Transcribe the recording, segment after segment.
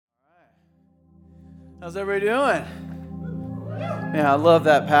How's everybody doing? Man, I love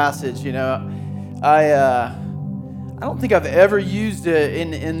that passage. I don't think I've ever used it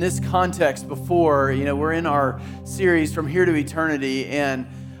in this context before. We're in our series From Here to Eternity, and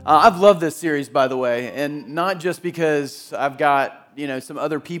I've loved this series, by the way, and not just because I've got some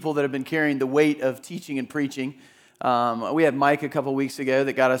other people that have been carrying the weight of teaching and preaching. We had Mike a couple weeks ago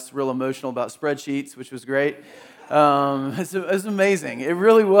that got us real emotional about spreadsheets, which was great. It was amazing. It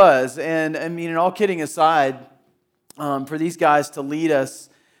really was. And I mean, all kidding aside, for these guys to lead us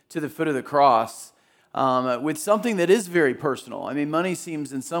to the foot of the cross with something that is very personal. I mean, money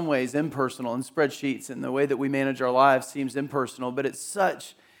seems in some ways impersonal, and spreadsheets and the way that we manage our lives seems impersonal, but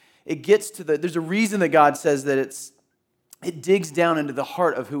it gets to there's a reason that God says that it digs down into the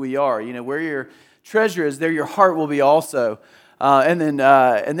heart of who we are. Where your treasure is, there your heart will be also. And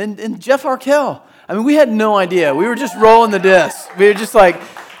then Jeff Arkell. I mean, we had no idea. We were just rolling the dice. We were just like,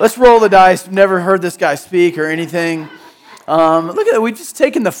 let's roll the dice. Never heard this guy speak or anything. Look at that. We've just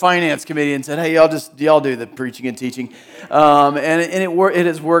taken the finance committee and said, hey, y'all do the preaching and teaching. And it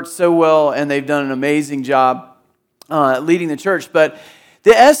has worked so well, and they've done an amazing job leading the church. But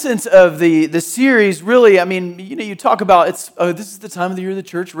the essence of the series, really, I mean, you talk about this is the time of the year the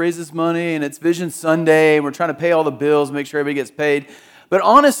church raises money, and it's Vision Sunday, and we're trying to pay all the bills, make sure everybody gets paid. But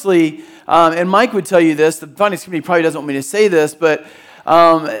honestly, and Mike would tell you this, the finance committee probably doesn't want me to say this, but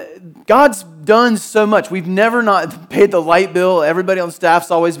God's done so much. We've never not paid the light bill. Everybody on staff's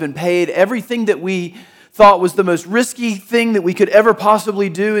always been paid. Everything that we thought was the most risky thing that we could ever possibly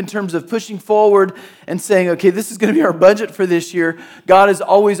do in terms of pushing forward and saying, okay, this is going to be our budget for this year. God has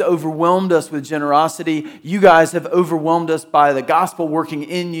always overwhelmed us with generosity. You guys have overwhelmed us by the gospel working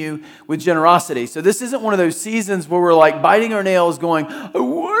in you with generosity. So this isn't one of those seasons where we're like biting our nails going, I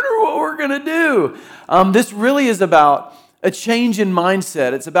wonder what we're going to do. This really is about a change in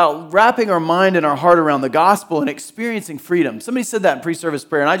mindset. It's about wrapping our mind and our heart around the gospel and experiencing freedom. Somebody said that in pre-service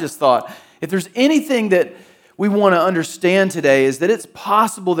prayer, and I just thought, if there's anything that we want to understand today is that it's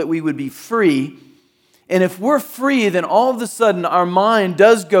possible that we would be free. And if we're free, then all of a sudden our mind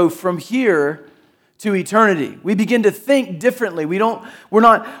does go from here to eternity. We begin to think differently. We're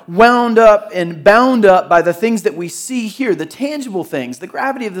not wound up and bound up by the things that we see here, the tangible things. The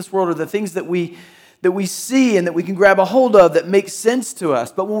gravity of this world are the things that we see and that we can grab a hold of that make sense to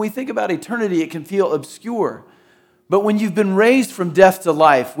us. But when we think about eternity, it can feel obscure. But when you've been raised from death to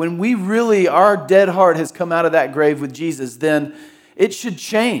life, when our dead heart has come out of that grave with Jesus, then it should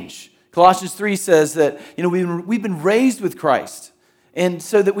change. Colossians 3 says that we've been raised with Christ, and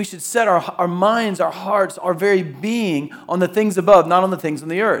so that we should set our minds, our hearts, our very being on the things above, not on the things on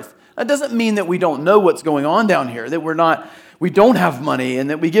the earth. That doesn't mean that we don't know what's going on down here, that we don't have money, and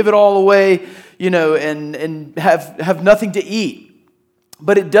that we give it all away, and have nothing to eat.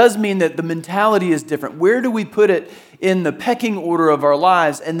 But it does mean that the mentality is different. Where do we put it in the pecking order of our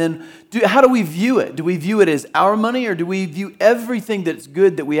lives? And then how do we view it? Do we view it as our money, or do we view everything that's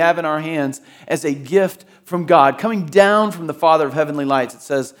good that we have in our hands as a gift from God, coming down from the Father of heavenly lights, it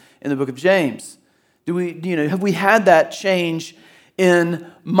says in the book of James? Have we had that change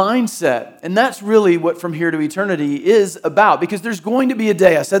in mindset? And that's really what From Here to Eternity is about, because there's going to be a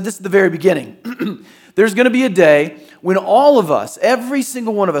day, I said this at the very beginning, there's going to be a day when all of us, every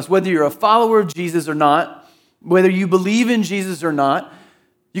single one of us, whether you're a follower of Jesus or not, whether you believe in Jesus or not,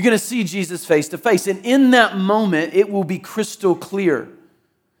 you're going to see Jesus face to face. And in that moment, it will be crystal clear.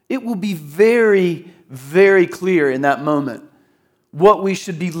 It will be very, very clear in that moment what we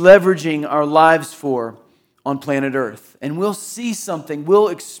should be leveraging our lives for on planet Earth. And we'll see something, we'll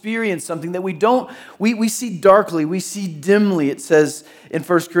experience something that we see darkly, we see dimly, it says in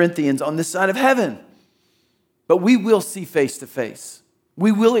 1 Corinthians, on this side of heaven. But we will see face to face.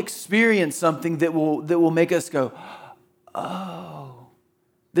 We will experience something that will make us go, oh,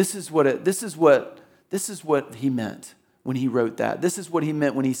 this is what he meant when he wrote that. This is what he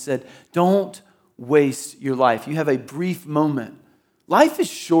meant when he said, don't waste your life. You have a brief moment. Life is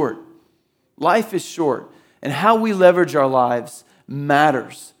short. Life is short. And how we leverage our lives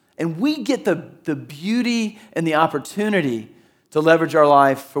matters. And we get the beauty and the opportunity to leverage our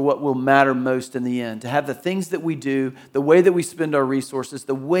life for what will matter most in the end. To have the things that we do, the way that we spend our resources,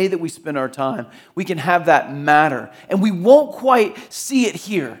 the way that we spend our time, we can have that matter. And we won't quite see it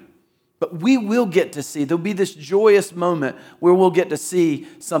here, but we will get to see. There'll be this joyous moment where we'll get to see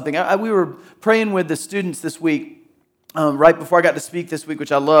something. We were praying with the students this week, right before I got to speak this week,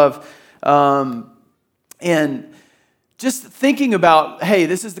 which I love. And just thinking about, hey,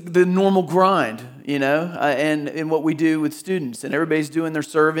 this is the normal grind, and what we do with students, and everybody's doing their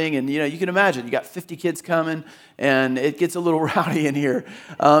serving, and you can imagine you got 50 kids coming, and it gets a little rowdy in here.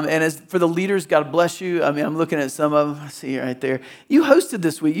 And as for the leaders, God bless you. I mean, I'm looking at some of them. I see you right there. You hosted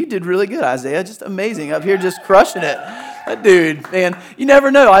this week. You did really good, Isaiah. Just amazing up here, just crushing it. That dude, man, you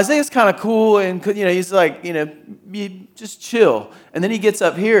never know. Isaiah's kind of cool, and he's like, you just chill, and then he gets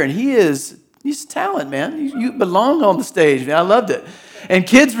up here, and he's talent, man. You belong on the stage, man. I loved it. And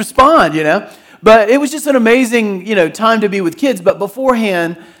kids respond, But it was just an amazing, time to be with kids. But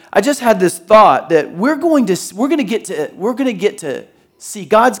beforehand, I just had this thought that we're going to get to see.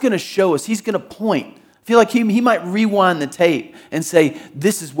 God's going to show us. He's going to point. I feel like he might rewind the tape and say,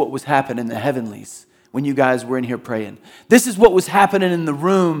 this is what was happening in the heavenlies when you guys were in here praying. This is what was happening in the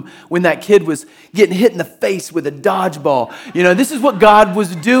room when that kid was getting hit in the face with a dodgeball. This is what God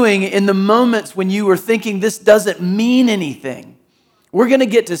was doing in the moments when you were thinking this doesn't mean anything. We're going to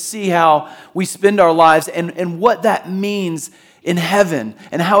get to see how we spend our lives and what that means in heaven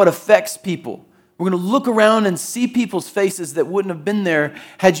and how it affects people. We're going to look around and see people's faces that wouldn't have been there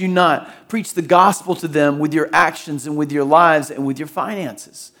had you not preached the gospel to them with your actions and with your lives and with your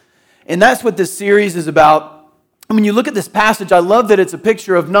finances. And that's what this series is about. And when you look at this passage, I love that it's a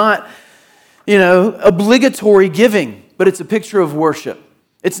picture of not, obligatory giving, but it's a picture of worship.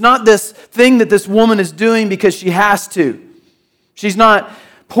 It's not this thing that this woman is doing because she has to. She's not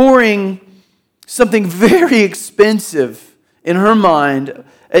pouring something very expensive in her mind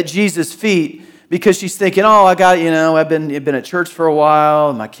at Jesus' feet because she's thinking, I've been at church for a while,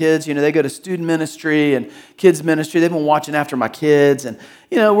 and my kids, they go to student ministry and kids ministry. They've been watching after my kids, and,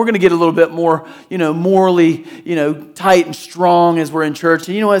 we're going to get a little bit more, morally, tight and strong as we're in church.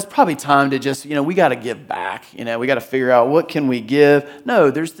 And, it's probably time to just, we got to give back. We got to figure out what can we give.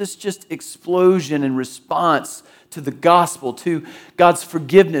 No, there's this just explosion in response to the gospel, to God's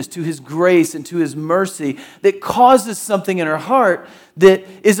forgiveness, to His grace, and to His mercy that causes something in her heart that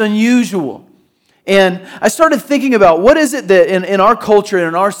is unusual. And I started thinking about what is it that in our culture and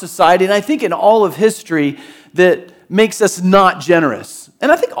in our society, and I think in all of history, that makes us not generous. And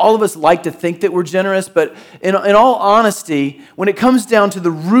I think all of us like to think that we're generous, but in all honesty, when it comes down to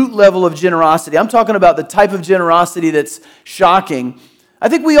the root level of generosity, I'm talking about the type of generosity that's shocking, I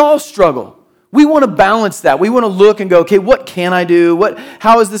think we all struggle. We want to balance that. We want to look and go, okay, what can I do?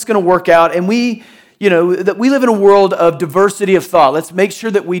 How is this going to work out? And that we live in a world of diversity of thought. Let's make sure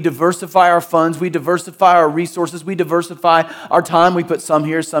that we diversify our funds, we diversify our resources, we diversify our time. We put some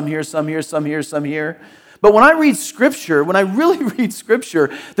here, some here, some here, some here, some here. But when I read Scripture, when I really read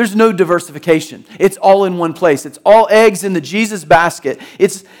Scripture, there's no diversification. It's all in one place. It's all eggs in the Jesus basket.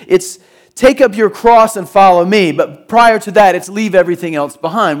 It's take up your cross and follow me. But prior to that, it's leave everything else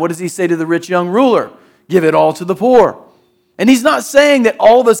behind. What does he say to the rich young ruler? Give it all to the poor. And he's not saying that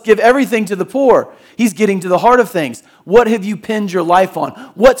all of us give everything to the poor. He's getting to the heart of things. What have you pinned your life on?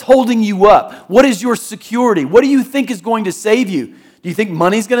 What's holding you up? What is your security? What do you think is going to save you? Do you think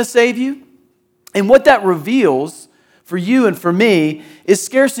money's going to save you? And what that reveals for you and for me is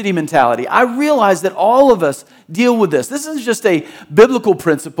scarcity mentality. I realize that all of us deal with this. This is just a biblical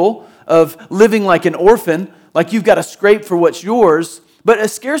principle of living like an orphan, like you've got to scrape for what's yours. But a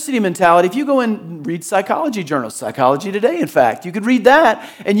scarcity mentality, if you go and read psychology journals, Psychology Today, in fact, you could read that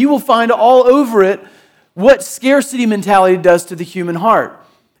and you will find all over it what scarcity mentality does to the human heart.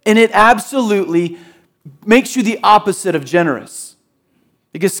 And it absolutely makes you the opposite of generous.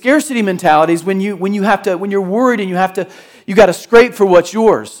 Because scarcity mentality is when you're worried and you got to scrape for what's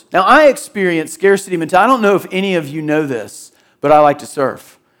yours. Now, I experience scarcity mentality. I don't know if any of you know this, but I like to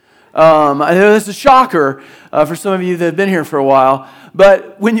surf. I know this is a shocker for some of you that have been here for a while,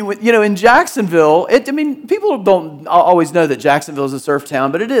 but when in Jacksonville, people don't always know that Jacksonville is a surf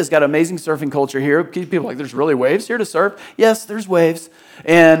town, but it is got amazing surfing culture here. People are like, there's really waves here to surf. Yes, there's waves,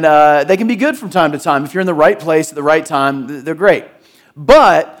 and they can be good from time to time. If you're in the right place at the right time, they're great.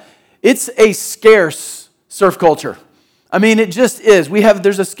 But it's a scarce surf culture. It just is.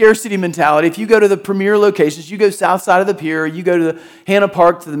 There's a scarcity mentality. If you go to the premier locations, you go south side of the pier, you go to the Hannah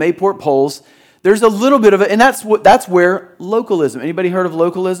Park, to the Mayport Poles, there's a little bit of it, and that's where localism. Anybody heard of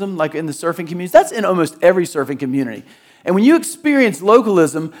localism, like in the surfing communities? That's in almost every surfing community. And when you experience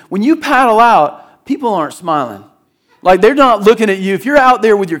localism, when you paddle out, people aren't smiling. Like, they're not looking at you. If you're out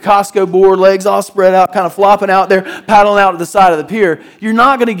there with your Costco board, legs all spread out, kind of flopping out there, paddling out to the side of the pier, you're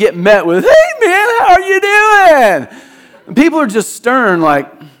not going to get met with, hey, man, how are you doing? And people are just stern,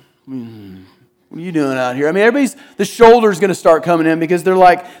 like, what are you doing out here? The shoulder's going to start coming in because they're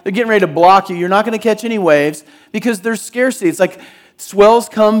getting ready to block you. You're not going to catch any waves because there's scarcity. It's like Swells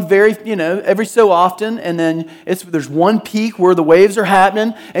come every so often, and then there's one peak where the waves are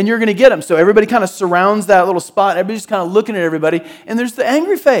happening, and you're going to get them. So everybody kind of surrounds that little spot. Everybody's kind of looking at everybody, and there's the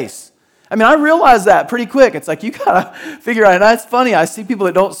angry face. I mean, I realized that pretty quick. It's like, you got to figure out, and that's funny. I see people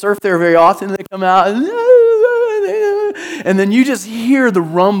that don't surf there very often, they come out, and then you just hear the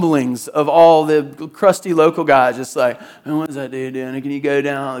rumblings of all the crusty local guys just like, what's that dude doing? Can you go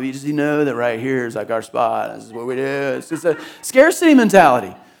down? You just know that right here is like our spot. This is what we do. It's just a scarcity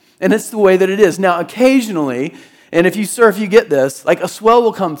mentality. And it's the way that it is. Now, occasionally, and if you surf, you get this, like a swell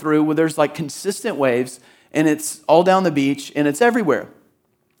will come through where there's like consistent waves, and it's all down the beach, and it's everywhere.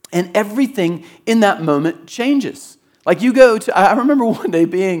 And everything in that moment changes. Like I remember one day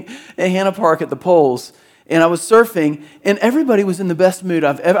being at Hannah Park at the Poles, and I was surfing, and everybody was in the best mood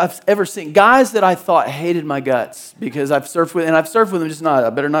I've ever seen. Guys that I thought hated my guts because I've surfed with them, just not, I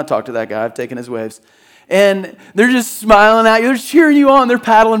better not talk to that guy. I've taken his waves. And they're just smiling at you. They're cheering you on. They're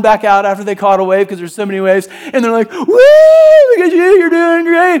paddling back out after they caught a wave because there's so many waves. And they're like, woo, look at you, you're doing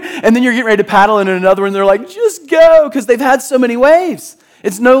great. And then you're getting ready to paddle in another one, and they're like, just go, because they've had so many waves.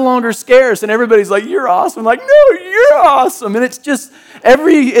 It's no longer scarce, and everybody's like, you're awesome. I'm like, no, you're awesome. And it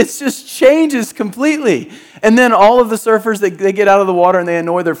just changes completely. And then all of the surfers, they get out of the water and they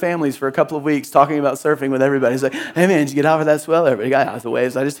annoy their families for a couple of weeks talking about surfing with everybody. It's like, hey man, did you get out of that swell? Everybody got out of the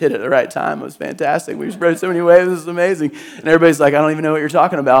waves. I just hit it at the right time. It was fantastic. We rode so many waves. This is amazing. And everybody's like, I don't even know what you're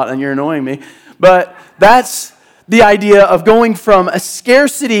talking about, and you're annoying me. But that's the idea of going from a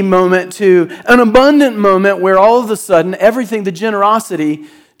scarcity moment to an abundant moment where all of a sudden everything, the generosity,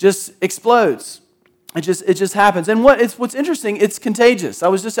 just explodes. It just happens. And what's interesting, it's contagious. I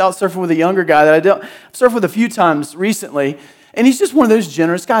was just out surfing with a younger guy that I've surfed with a few times recently, and he's just one of those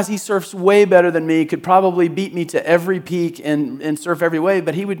generous guys. He surfs way better than me, could probably beat me to every peak and surf every wave,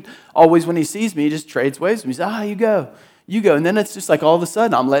 but he would always, when he sees me, he just trades waves with me. He says, you go. And then it's just like all of a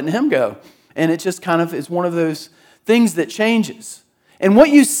sudden I'm letting him go. And it just kind of is one of those things that changes. And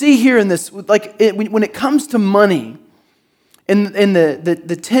what you see here in this, when it comes to money, and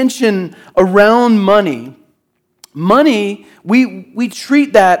the tension around money, we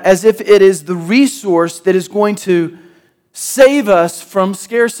treat that as if it is the resource that is going to save us from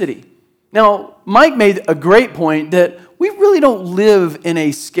scarcity. Now, Mike made a great point that we really don't live in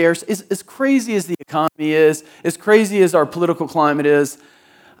a scarce, as crazy as the economy is, as crazy as our political climate is.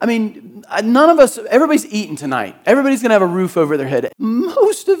 I mean, none of us, everybody's eating tonight. Everybody's going to have a roof over their head.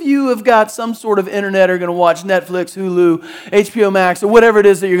 Most of you have got some sort of internet, are going to watch Netflix, Hulu, HBO Max, or whatever it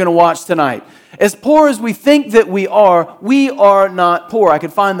is that you're going to watch tonight. As poor as we think that we are not poor. I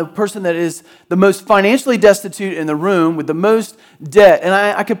could find the person that is the most financially destitute in the room with the most debt, and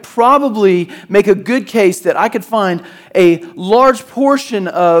I could probably make a good case that I could find a large portion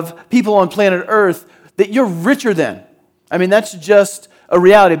of people on planet Earth that you're richer than. I mean, that's just a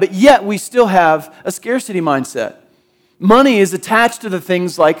reality, but yet we still have a scarcity mindset. Money is attached to the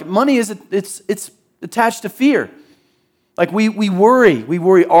things like it's attached to fear. Like we worry,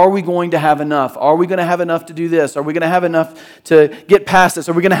 are we going to have enough? Are we going to have enough to do this? Are we going to have enough to get past this?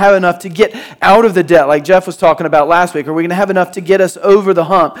 Are we going to have enough to get out of the debt like Jeff was talking about last week? Are we going to have enough to get us over the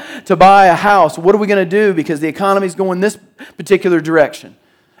hump, to buy a house? What are we going to do because the economy is going this particular direction?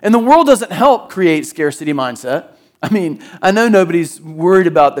 And the world doesn't help create scarcity mindset. I mean, I know nobody's worried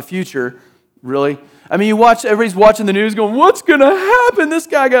about the future, really. I mean, everybody's watching the news going, what's going to happen? This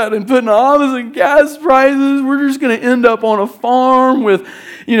guy got put in office and gas prices. We're just going to end up on a farm with,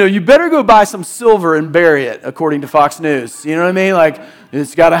 you better go buy some silver and bury it, according to Fox News. You know what I mean? Like,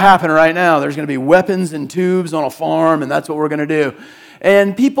 it's got to happen right now. There's going to be weapons and tubes on a farm, and that's what we're going to do.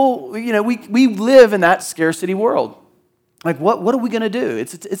 And people, we live in that scarcity world. Like, what are we going to do?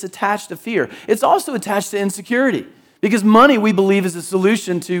 It's attached to fear. It's also attached to insecurity. Because money, we believe, is a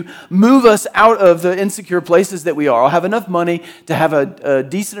solution to move us out of the insecure places that we are. I'll have enough money to have a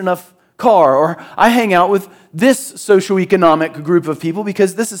decent enough car, or I hang out with this socioeconomic group of people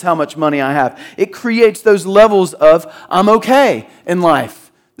because this is how much money I have. It creates those levels of, I'm okay in life.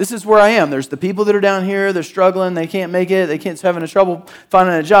 This is where I am. There's the people that are down here, they're struggling, they can't make it, they can't having trouble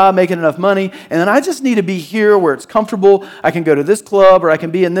finding a job, making enough money, and then I just need to be here where it's comfortable. I can go to this club, or I can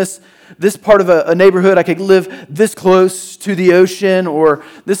be in this part of a neighborhood. I could live this close to the ocean, or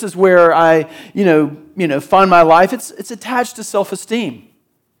this is where I, find my life. It's attached to self-esteem.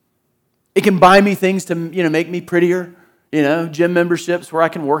 It can buy me things to, make me prettier. Gym memberships where I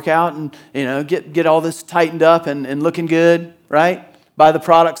can work out and, get all this tightened up and looking good, right? Buy the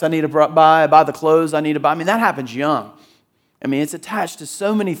products I need to buy the clothes I need to buy. I mean, that happens young. I mean, it's attached to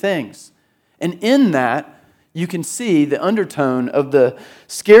so many things. And in that, you can see the undertone of the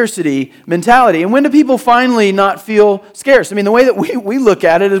scarcity mentality. And when do people finally not feel scarce? I mean, the way that we look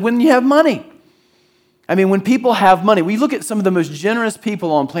at it is when you have money. I mean, when people have money, we look at some of the most generous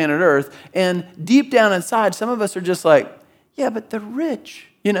people on planet Earth, and deep down inside, some of us are just like, yeah, but they're rich.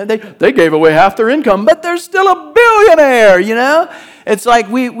 You know, they gave away half their income, but they're still a billionaire, you know? It's like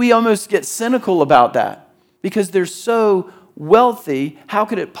we almost get cynical about that because they're so wealthy. How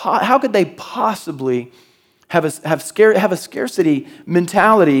could they possibly have a scarcity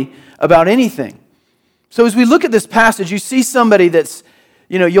mentality about anything? So as we look at this passage, you see somebody that's,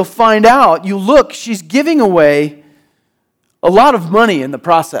 you'll find out, she's giving away a lot of money in the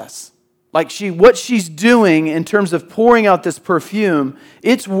process. Like what she's doing in terms of pouring out this perfume,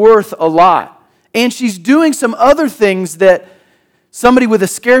 it's worth a lot. And she's doing some other things that somebody with a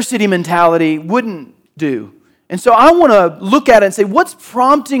scarcity mentality wouldn't do. And so I want to look at it and say, what's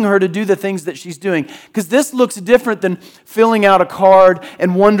prompting her to do the things that she's doing? Because this looks different than filling out a card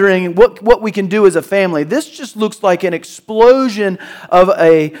and wondering what we can do as a family. This just looks like an explosion of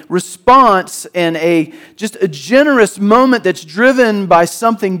a response and just a generous moment that's driven by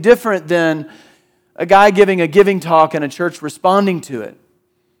something different than a guy giving a giving talk and a church responding to it.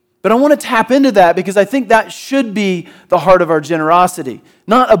 But I want to tap into that because I think that should be the heart of our generosity.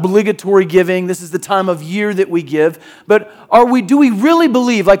 Not obligatory giving. This is the time of year that we give. But do we really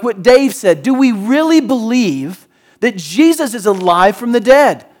believe, like what Dave said, do we really believe that Jesus is alive from the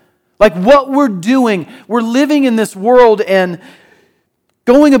dead? Like what we're doing, we're living in this world and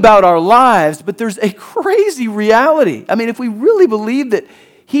going about our lives, but there's a crazy reality. I mean, if we really believe that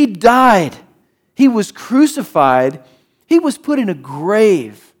He died, He was crucified, He was put in a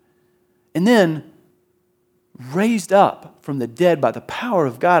grave, and then raised up from the dead by the power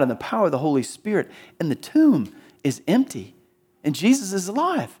of God and the power of the Holy Spirit. And the tomb is empty. And Jesus is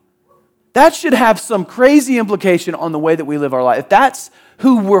alive. That should have some crazy implication on the way that we live our life. If that's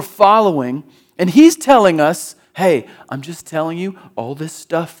who we're following, and He's telling us, hey, I'm just telling you all this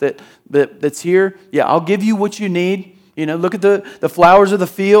stuff that's here. Yeah, I'll give you what you need. Look at the flowers of the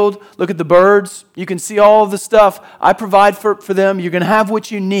field. Look at the birds. You can see all of the stuff. I provide for them. You're going to have what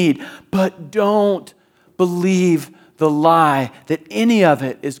you need. But don't believe the lie that any of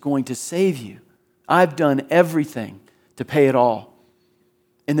it is going to save you. I've done everything to pay it all.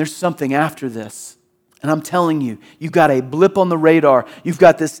 And there's something after this. And I'm telling you, you've got a blip on the radar. You've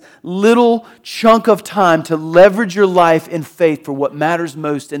got this little chunk of time to leverage your life in faith for what matters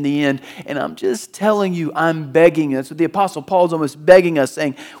most in the end. And I'm just telling you, I'm begging. That's what the Apostle Paul's almost begging us,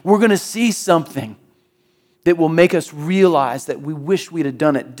 saying, we're going to see something that will make us realize that we wish we'd have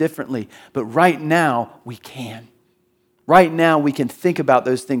done it differently. But right now, we can. Right now, we can think about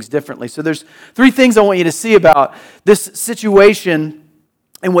those things differently. So there's 3 things I want you to see about this situation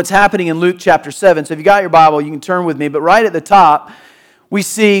and what's happening in Luke chapter 7. So if you got your Bible, you can turn with me. But right at the top, we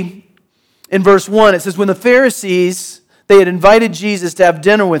see in verse 1, it says, when the Pharisees, they had invited Jesus to have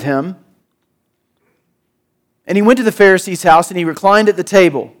dinner with him, and he went to the Pharisee's house and he reclined at the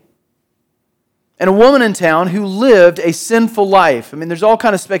table. And a woman in town who lived a sinful life. I mean, there's all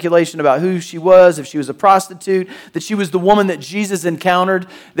kind of speculation about who she was, if she was a prostitute, that she was the woman that Jesus encountered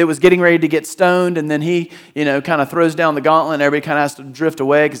that was getting ready to get stoned, and then he, kind of throws down the gauntlet and everybody kind of has to drift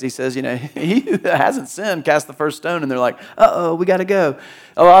away because he says, he who hasn't sinned cast the first stone, and they're like, uh-oh, we got to go.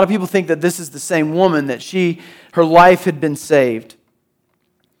 A lot of people think that this is the same woman, that her life had been saved.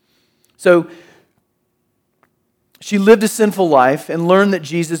 So she lived a sinful life and learned that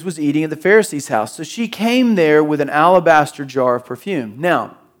Jesus was eating at the Pharisee's house. So she came there with an alabaster jar of perfume.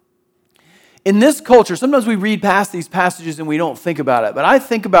 Now, in this culture, sometimes we read past these passages and we don't think about it. But I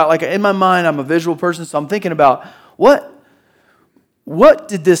think about, like in my mind, I'm a visual person, so I'm thinking about what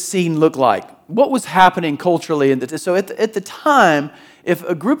did this scene look like? What was happening culturally? So at the time, if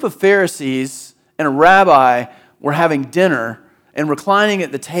a group of Pharisees and a rabbi were having dinner and reclining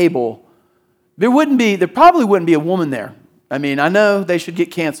at the table, there probably wouldn't be a woman there. I mean, I know they should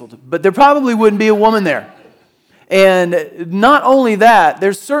get canceled, but there probably wouldn't be a woman there. And not only that,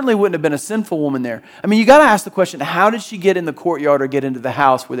 there certainly wouldn't have been a sinful woman there. I mean, you got to ask the question, how did she get in the courtyard or get into the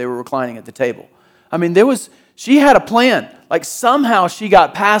house where they were reclining at the table? I mean, she had a plan. Like somehow she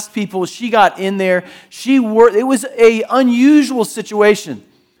got past people, she got in there. It was an unusual situation.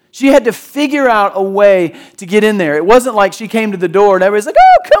 She had to figure out a way to get in there. It wasn't like she came to the door and everybody's like,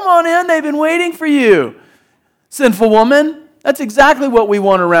 oh, come on in, they've been waiting for you. Sinful woman. That's exactly what we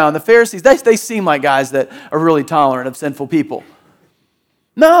want around. The Pharisees, they seem like guys that are really tolerant of sinful people.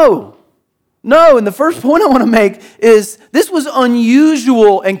 No, and the first point I want to make is this was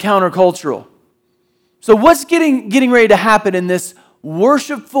unusual and countercultural. So what's getting ready to happen in this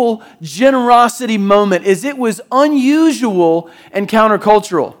worshipful generosity moment is it was unusual and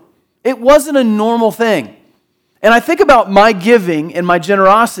countercultural. It wasn't a normal thing. And I think about my giving and my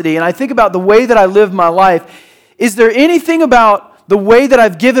generosity, and I think about the way that I live my life. Is there anything about the way that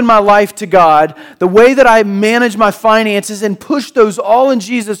I've given my life to God, the way that I manage my finances and push those all in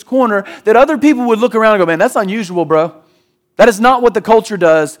Jesus' corner, that other people would look around and go, man, that's unusual, bro. That is not what the culture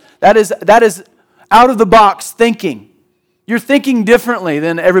does. That is out of the box thinking. You're thinking differently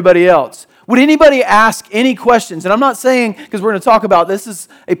than everybody else. Would anybody ask any questions? And I'm not saying, because we're going to talk about this is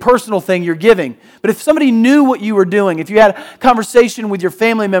a personal thing you're giving. But if somebody knew what you were doing, if you had a conversation with your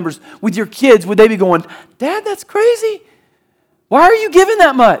family members, with your kids, would they be going, Dad, that's crazy. Why are you giving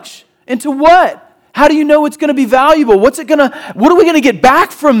that much? And to what? How do you know it's going to be valuable? What are we going to get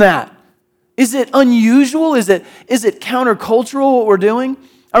back from that? Is it unusual? Is it countercultural what we're doing?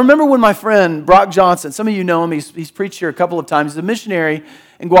 I remember when my friend Brock Johnson, some of you know him, he's preached here a couple of times. He's a missionary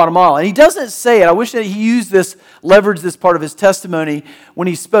in Guatemala. And he doesn't say it. I wish that he leveraged this part of his testimony when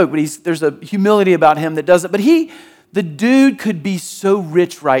he spoke. But there's a humility about him that does it. But the dude could be so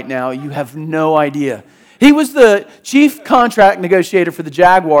rich right now, you have no idea. He was the chief contract negotiator for the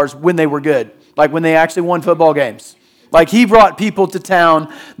Jaguars when they were good. Like when they actually won football games. Like he brought people to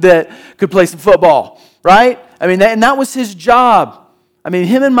town that could play some football, right? I mean, and that was his job. I mean,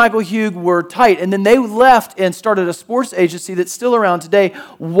 him and Michael Hugh were tight, and then they left and started a sports agency that's still around today,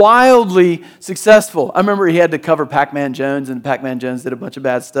 wildly successful. I remember he had to cover Pac-Man Jones, and Pac-Man Jones did a bunch of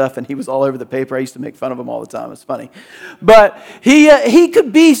bad stuff, and he was all over the paper. I used to make fun of him all the time. It was funny. But he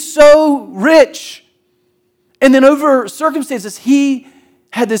could be so rich. And then over circumstances, he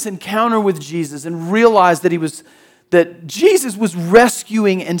had this encounter with Jesus and realized that Jesus was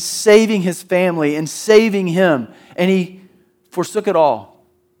rescuing and saving his family and saving him. And he forsook it all.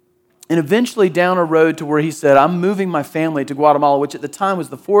 And eventually down a road to where he said, I'm moving my family to Guatemala, which at the time was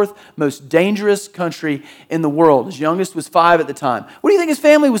the fourth most dangerous country in the world. His youngest was 5 at the time. What do you think his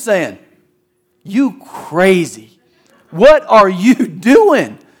family was saying? You crazy. What are you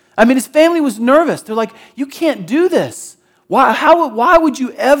doing? I mean, his family was nervous. They're like, you can't do this. Why would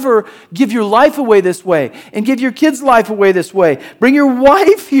you ever give your life away this way and give your kids' life away this way? Bring your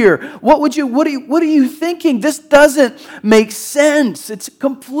wife here. What are you thinking? This doesn't make sense. It's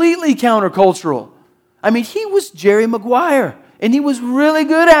completely countercultural. I mean, he was Jerry Maguire, and he was really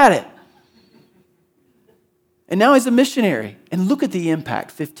good at it. And now he's a missionary. And look at the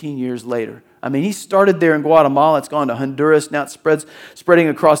impact 15 years later. I mean, he started there in Guatemala. It's gone to Honduras. Now it's spreading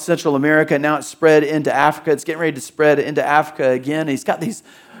across Central America. Now it's spread into Africa. It's getting ready to spread into Africa again. And he's got these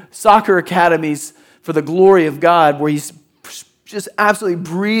soccer academies for the glory of God where he's just absolutely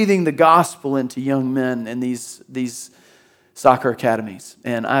breathing the gospel into young men in these soccer academies.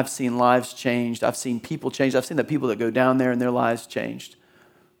 And I've seen lives changed. I've seen people changed. I've seen the people that go down there and their lives changed.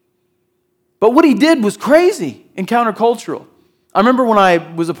 But what he did was crazy and countercultural. I remember when I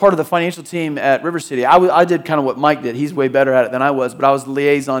was a part of the financial team at River City, I did kind of what Mike did. He's way better at it than I was, but I was the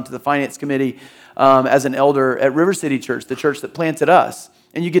liaison to the finance committee as an elder at River City Church, the church that planted us.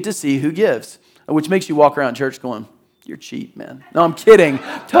 And you get to see who gives, which makes you walk around church going, you're cheap, man. No, I'm kidding.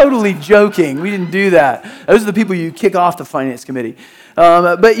 Totally joking. We didn't do that. Those are the people you kick off the finance committee.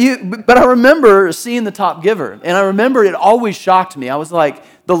 But I remember seeing the top giver, and I remember it always shocked me. I was like,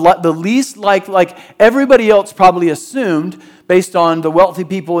 the least like everybody else probably assumed based on the wealthy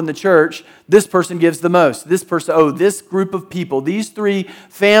people in the church, this person gives the most. This person, this group of people, these 3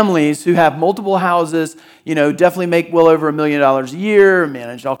 families who have multiple houses, definitely make well over $1 million a year,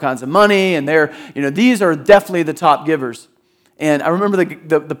 manage all kinds of money, and these are definitely the top givers. And I remember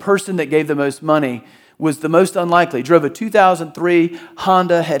the person that gave the most money was the most unlikely. Drove a 2003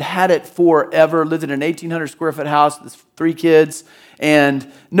 Honda, had it forever, lived in an 1,800 square foot house with 3 kids,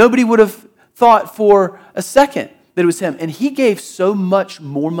 and nobody would have thought for a second that it was him. And he gave so much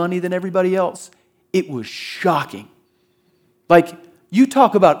more money than everybody else. It was shocking. Like, you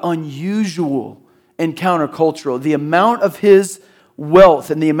talk about unusual and countercultural. The amount of his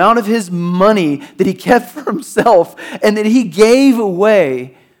wealth and the amount of his money that he kept for himself and that he gave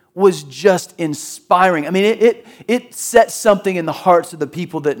away was just inspiring. I mean, it set something in the hearts of the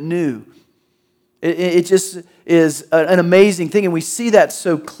people that knew. It just is an amazing thing. And we see that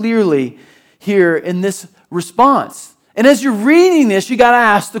so clearly here in this response. And as you're reading this, you got to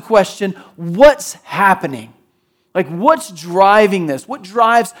ask the question, what's happening? Like, what's driving this? What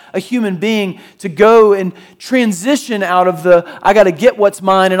drives a human being to go and transition out of I got to get what's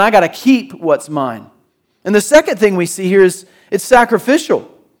mine and I got to keep what's mine? And the second thing we see here is it's sacrificial.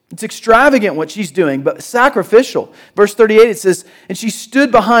 It's extravagant what she's doing, but sacrificial. Verse 38, it says, and she stood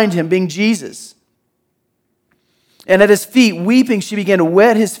behind him, being Jesus. And at his feet, weeping, she began to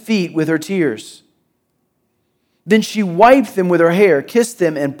wet his feet with her tears. Then she wiped them with her hair, kissed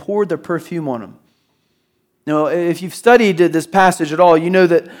them, and poured the perfume on them. Now, if you've studied this passage at all, you know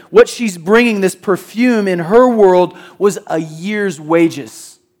that what she's bringing, this perfume in her world, was a year's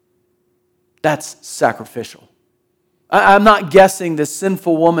wages. That's sacrificial. I'm not guessing this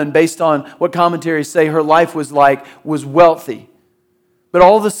sinful woman, based on what commentaries say her life was like, was wealthy. But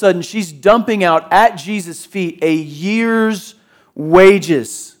all of a sudden, she's dumping out at Jesus' feet a year's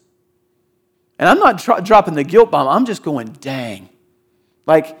wages. And I'm not dropping the guilt bomb. I'm just going, dang.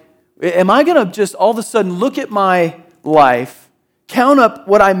 Like, am I going to just all of a sudden look at my life, count up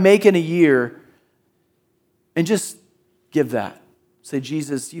what I make in a year, and just give that? Say,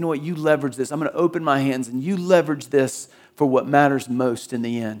 Jesus, you know what? You leverage this. I'm going to open my hands, and you leverage this for what matters most in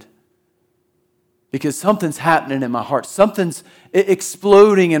the end. Because something's happening in my heart. Something's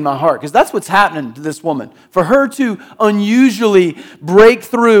exploding in my heart. Because that's what's happening to this woman. For her to unusually break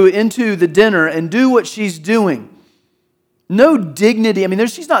through into the dinner and do what she's doing. No dignity. I mean,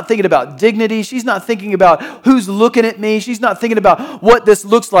 she's not thinking about dignity. She's not thinking about who's looking at me. She's not thinking about what this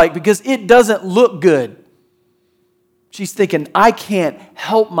looks like because it doesn't look good. She's thinking, I can't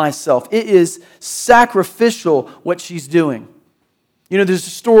help myself. It is sacrificial what she's doing. You know, there's a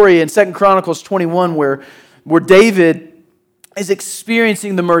story in 2 Chronicles 21 where David is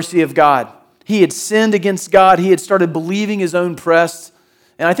experiencing the mercy of God. He had sinned against God. He had started believing his own press.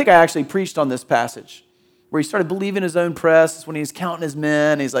 And I think I actually preached on this passage where he started believing his own press. It's when he's counting his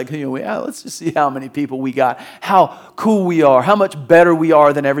men. He's like, let's just see how many people we got, how cool we are, how much better we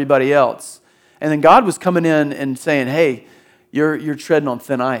are than everybody else. And then God was coming in and saying, hey, you're treading on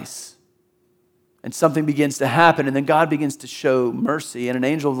thin ice. And something begins to happen, and then God begins to show mercy. And an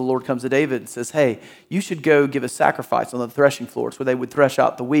angel of the Lord comes to David and says, hey, you should go give a sacrifice on the threshing floors where they would thresh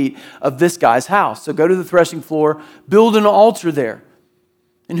out the wheat of this guy's house. So go to the threshing floor, build an altar there.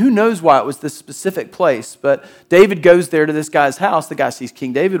 And who knows why it was this specific place, but David goes there to this guy's house. The guy sees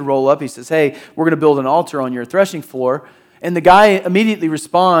King David roll up. He says, hey, we're going to build an altar on your threshing floor. And the guy immediately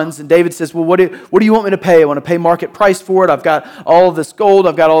responds, and David says, well, what do you want me to pay? I want to pay market price for it. I've got all of this gold.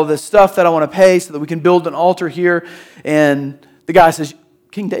 I've got all of this stuff that I want to pay so that we can build an altar here. And the guy says,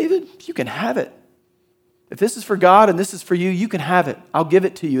 King David, you can have it. If this is for God and this is for you, you can have it. I'll give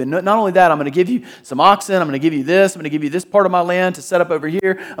it to you. And not only that, I'm going to give you some oxen. I'm going to give you this. I'm going to give you this part of my land to set up over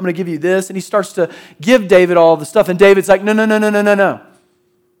here. I'm going to give you this. And he starts to give David all the stuff. And David's like, no.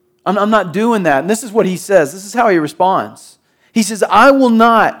 I'm not doing that. And this is what he says. This is how he responds. He says, I will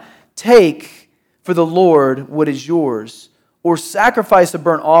not take for the Lord what is yours or sacrifice a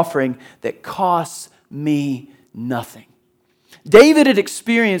burnt offering that costs me nothing. David had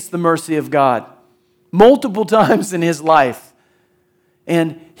experienced the mercy of God multiple times in his life.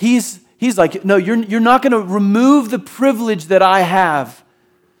 And he's like, no, you're not going to remove the privilege that I have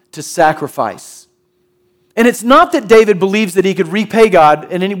to sacrifice. And it's not that David believes that he could repay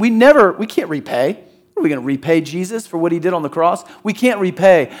God, and we can't repay. Are we going to repay Jesus for what he did on the cross? We can't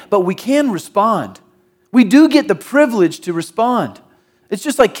repay, but we can respond. We do get the privilege to respond. It's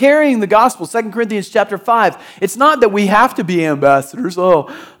just like carrying the gospel, 2 Corinthians chapter 5. It's not that we have to be ambassadors.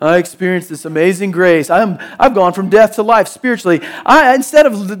 Oh, I experienced this amazing grace. I've gone from death to life spiritually. Instead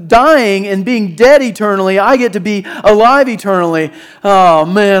of dying and being dead eternally, I get to be alive eternally. Oh,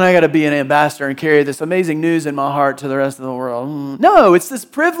 man, I got to be an ambassador and carry this amazing news in my heart to the rest of the world. No, it's this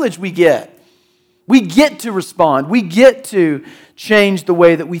privilege we get. We get to respond. We get to change the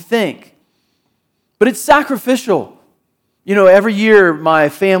way that we think. But it's sacrificial. You know, every year my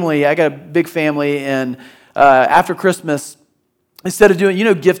family, I got a big family, and after Christmas, instead of doing,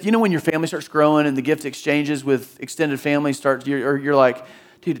 gift, when your family starts growing and the gift exchanges with extended family you're like,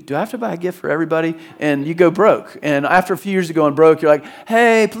 dude, do I have to buy a gift for everybody? And you go broke. And after a few years of going broke, you're like,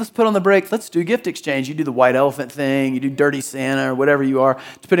 hey, let's put on the brakes. Let's do gift exchange. You do the white elephant thing. You do dirty Santa or whatever you are,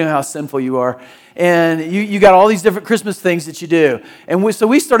 depending on how sinful you are. And you got all these different Christmas things that you do. And so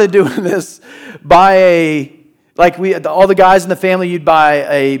we started doing this all the guys in the family,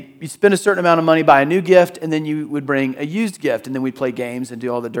 you'd spend a certain amount of money, buy a new gift, and then you would bring a used gift, and then we'd play games and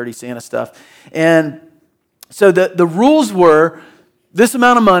do all the dirty Santa stuff. And so the rules were this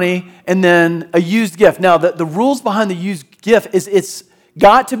amount of money and then a used gift. Now, the rules behind the used gift is it's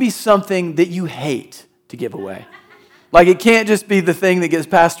got to be something that you hate to give away. Like, it can't just be the thing that gets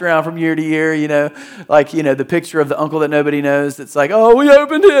passed around from year to year, the picture of the uncle that nobody knows. It's like, oh, we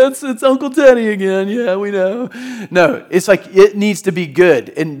opened it. It's Uncle Teddy again. Yeah, we know. No, it's like it needs to be good.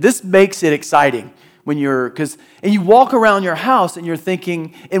 And this makes it exciting when and you walk around your house and you're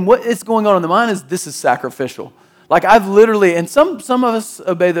thinking, and what is going on in the mind is this is sacrificial. Like, I've literally, and some of us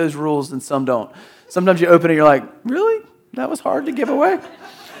obey those rules and some don't. Sometimes you open it, you're like, really? That was hard to give away?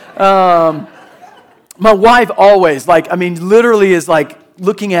 My wife always, literally is like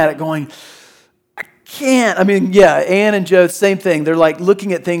looking at it going, I can't. Ann and Joe, same thing. They're like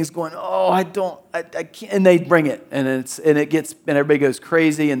looking at things going, oh, I can't. And they bring it. And everybody goes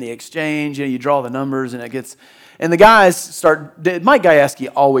crazy in the exchange. You draw the numbers and and the guys Mike Gajewski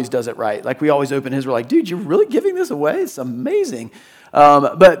always does it right. Like we always open his, we're like, dude, you're really giving this away? It's amazing.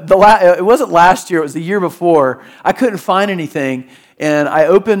 But it wasn't last year, it was the year before. I couldn't find anything. And I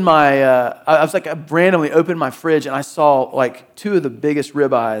opened I randomly opened my fridge and I saw like 2 of the biggest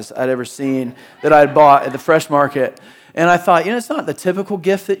ribeyes I'd ever seen that I had bought at the Fresh Market. And I thought, it's not the typical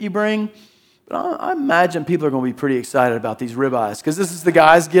gift that you bring, but I imagine people are going to be pretty excited about these ribeyes because this is the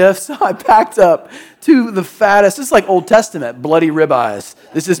guy's gift. So I packed up 2 of the fattest, it's like Old Testament, bloody ribeyes.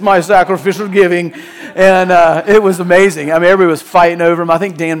 This is my sacrificial giving. And it was amazing. Everybody was fighting over them. I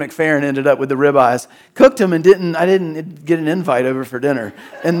think Dan McFerrin ended up with the ribeyes. Cooked them and I didn't get an invite over for dinner.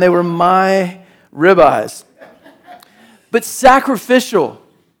 And they were my ribeyes. But sacrificial.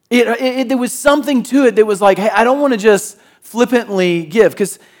 There was something to it that was like, hey, I don't want to just flippantly give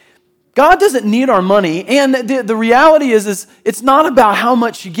because God doesn't need our money, and the reality is it's not about how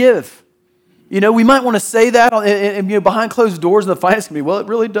much you give. We might want to say that and behind closed doors in the finance committee. Well, it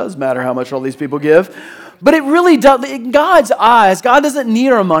really does matter how much all these people give. But it really does. In God's eyes, God doesn't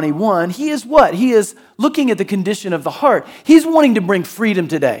need our money. One, He is what? He is looking at the condition of the heart. He's wanting to bring freedom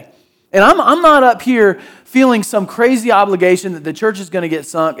today. And I'm not up here feeling some crazy obligation that the church is going to get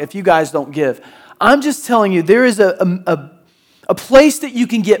sunk if you guys don't give. I'm just telling you, there is a place that you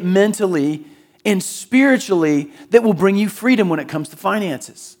can get mentally and spiritually that will bring you freedom when it comes to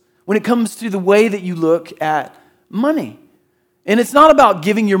finances, when it comes to the way that you look at money. And it's not about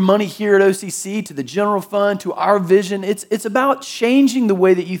giving your money here at OCC to the general fund, to our vision. It's about changing the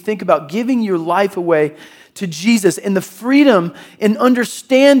way that you think about giving your life away to Jesus and the freedom and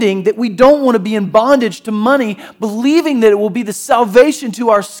understanding that we don't want to be in bondage to money, believing that it will be the salvation to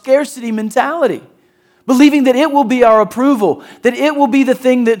our scarcity mentality. Believing that it will be our approval, that it will be the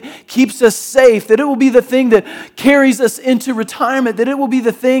thing that keeps us safe, that it will be the thing that carries us into retirement, that it will be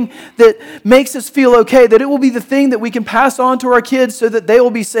the thing that makes us feel okay, that it will be the thing that we can pass on to our kids so that they will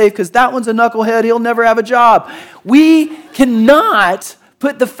be safe because that one's a knucklehead, he'll never have a job. We cannot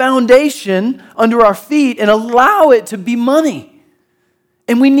put the foundation under our feet and allow it to be money.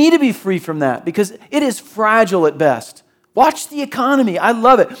 And we need to be free from that because it is fragile at best. Watch the economy. I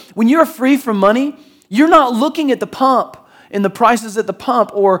love it. When you're free from money, you're not looking at the pump and the prices at the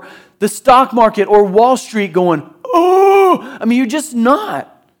pump or the stock market or Wall Street going, oh, you're just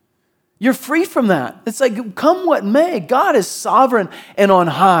not. You're free from that. It's like, come what may, God is sovereign and on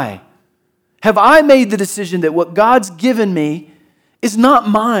high. Have I made the decision that what God's given me is not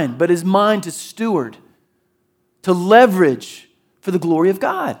mine, but is mine to steward, to leverage for the glory of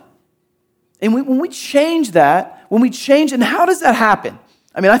God? And when we change that, and how does that happen?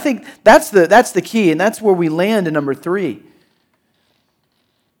 I think that's the key, and that's where we land in number 3.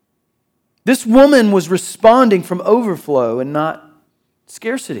 This woman was responding from overflow and not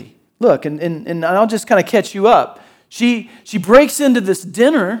scarcity. Look, and I'll just kind of catch you up. She breaks into this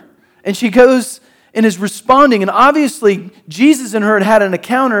dinner, and she goes and is responding, and obviously Jesus and her had an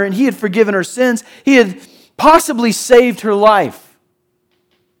encounter, and He had forgiven her sins. He had possibly saved her life.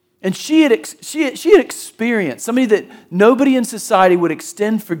 And she had experienced somebody that nobody in society would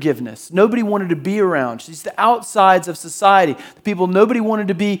extend forgiveness. Nobody wanted to be around. She's the outsides of society, the people nobody wanted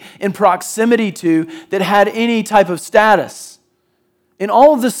to be in proximity to that had any type of status. And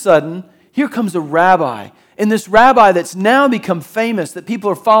all of a sudden, here comes a rabbi. And this rabbi that's now become famous, that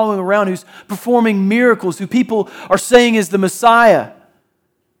people are following around, who's performing miracles, who people are saying is the Messiah.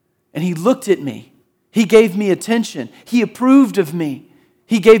 And he looked at me. He gave me attention. He approved of me.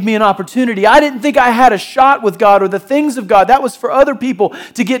 He gave me an opportunity. I didn't think I had a shot with God or the things of God. That was for other people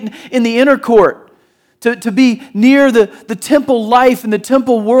to get in the inner court, to be near the temple life and the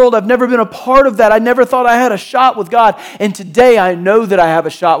temple world. I've never been a part of that. I never thought I had a shot with God. And today I know that I have a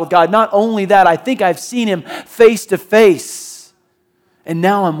shot with God. Not only that, I think I've seen Him face to face. And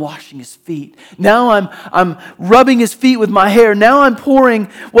now I'm washing His feet. Now I'm rubbing His feet with my hair. Now I'm pouring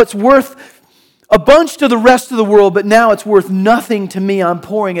what's worth a bunch to the rest of the world, but now it's worth nothing to me. I'm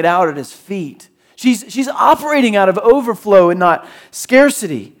pouring it out at His feet. She's operating out of overflow and not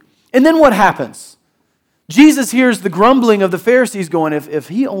scarcity. And then what happens? Jesus hears the grumbling of the Pharisees going, if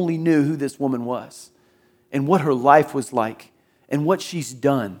he only knew who this woman was and what her life was like and what she's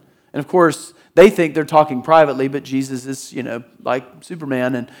done. And of course, they think they're talking privately, but Jesus is, like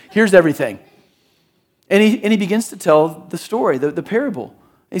Superman and hears everything. And he begins to tell the story, the parable.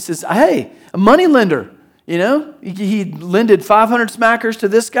 He says, hey, a money lender, you know? He lended 500 smackers to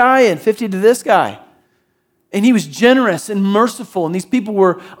this guy and 50 to this guy. And he was generous and merciful, and these people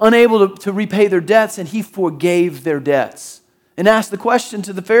were unable to repay their debts, and he forgave their debts. And asked the question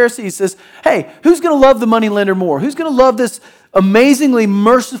to the Pharisees, he says, hey, who's going to love the money lender more? Who's going to love this amazingly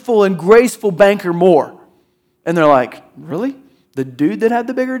merciful and graceful banker more? And they're like, really? The dude that had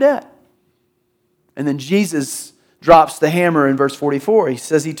the bigger debt? And then Jesus drops the hammer in verse 44. He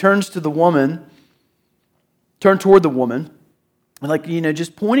says he turned toward the woman, and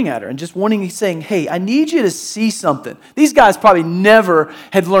just pointing at her and just he's saying, hey, I need you to see something. These guys probably never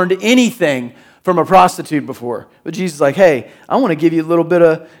had learned anything from a prostitute before. But Jesus is like, hey, I want to give you a little bit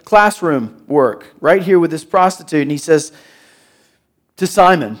of classroom work right here with this prostitute. And he says to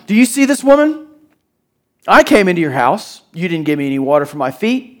Simon, do you see this woman? I came into your house. You didn't give me any water for my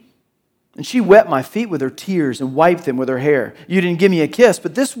feet. And she wet my feet with her tears and wiped them with her hair. You didn't give me a kiss.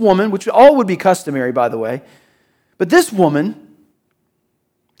 But this woman, which all would be customary, by the way, but this woman,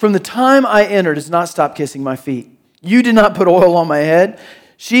 from the time I entered, has not stopped kissing my feet. You did not put oil on my head.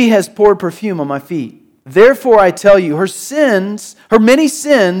 She has poured perfume on my feet. Therefore, I tell you, her many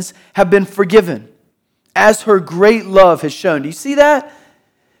sins have been forgiven, as her great love has shown. Do you see that?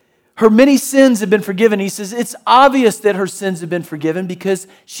 Her many sins have been forgiven. He says it's obvious that her sins have been forgiven because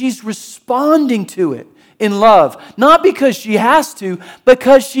she's responding to it in love. Not because she has to,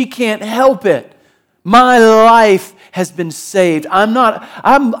 because she can't help it. My life has been saved.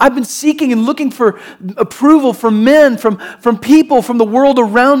 I've been seeking and looking for approval from men, from people, from the world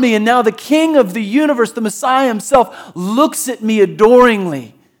around me, and now the King of the universe, the Messiah himself, looks at me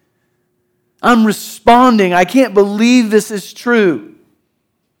adoringly. I'm responding. I can't believe this is true.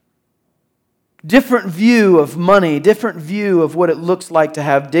 Different view of money, different view of what it looks like to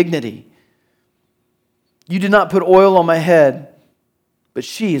have dignity. You did not put oil on my head, but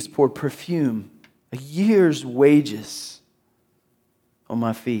she has poured perfume, a year's wages, on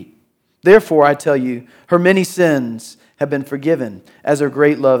my feet. Therefore, I tell you, her many sins have been forgiven, as her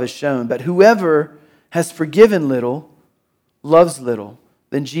great love is shown. But whoever has forgiven little, loves little.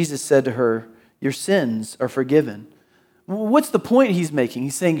 Then Jesus said to her, your sins are forgiven. What's the point he's making?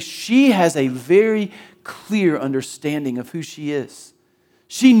 He's saying she has a very clear understanding of who she is.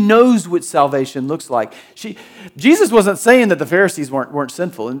 She knows what salvation looks like. Jesus wasn't saying that the Pharisees weren't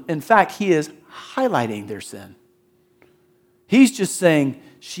sinful. In fact, he is highlighting their sin. He's just saying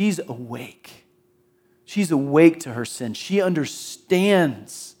she's awake. She's awake to her sin. She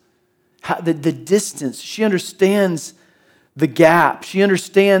understands the distance. She understands the gap. She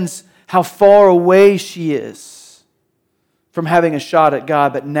understands how far away she is from having a shot at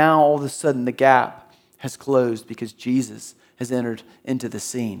God. But now all of a sudden the gap has closed because Jesus has entered into the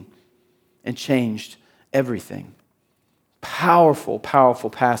scene and changed everything. Powerful, powerful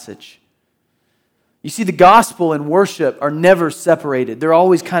passage. You see, the gospel and worship are never separated. They're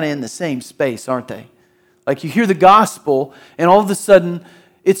always kind of in the same space, aren't they? Like you hear the gospel and all of a sudden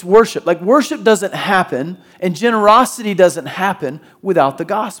it's worship. Like worship doesn't happen and generosity doesn't happen without the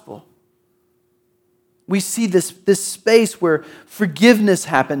gospel. We see this space where forgiveness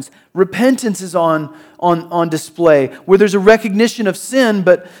happens. Repentance is on display, where there's a recognition of sin,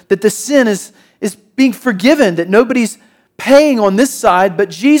 but that the sin is being forgiven, that nobody's paying on this side, but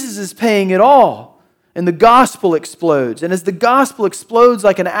Jesus is paying it all. And the gospel explodes. And as the gospel explodes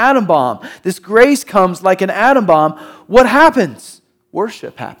like an atom bomb, this grace comes like an atom bomb, what happens?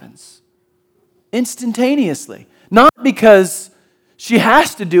 Worship happens. Instantaneously. Not because she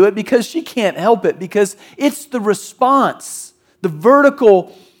has to do it, because she can't help it, because it's the response. The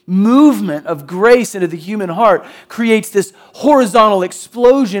vertical movement of grace into the human heart creates this horizontal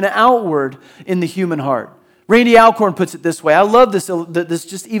explosion outward in the human heart. Randy Alcorn puts it this way. I love this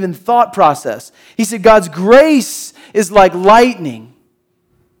just even thought process. He said, God's grace is like lightning,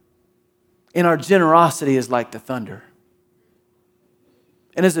 and our generosity is like the thunder.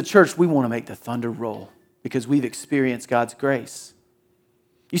 And as a church, we want to make the thunder roll because we've experienced God's grace.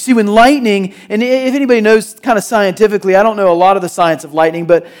 You see, when lightning, and if anybody knows kind of scientifically, I don't know a lot of the science of lightning,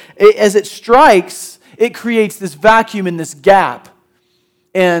 but as it strikes, it creates this vacuum in this gap.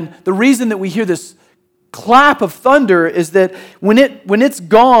 And the reason that we hear this clap of thunder is that when it's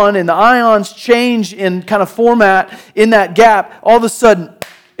gone and the ions change in kind of format in that gap, all of a sudden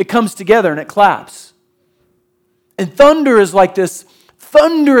it comes together and it claps. And thunder is like this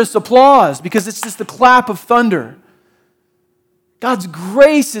thunderous applause because it's just the clap of thunder. God's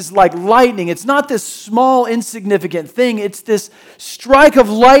grace is like lightning. It's not this small, insignificant thing. It's this strike of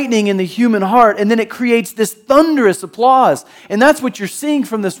lightning in the human heart, and then it creates this thunderous applause. And that's what you're seeing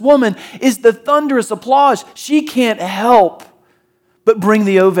from this woman is the thunderous applause. She can't help but bring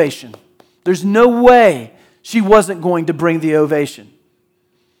the ovation. There's no way she wasn't going to bring the ovation.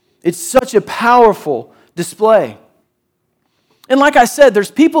 It's such a powerful display. And like I said,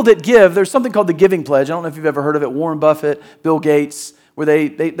 there's people that give. There's something called the Giving Pledge. I don't know if you've ever heard of it. Warren Buffett, Bill Gates, where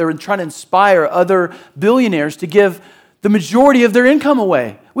they're trying to inspire other billionaires to give the majority of their income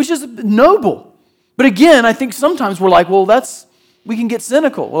away, which is noble. But again, I think sometimes we're like, well, we can get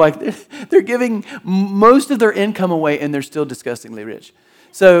cynical. We're like, they're giving most of their income away and they're still disgustingly rich.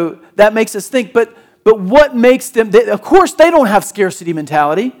 So that makes us think, but what makes them, of course, they don't have scarcity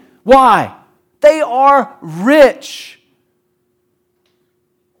mentality. Why? They are rich.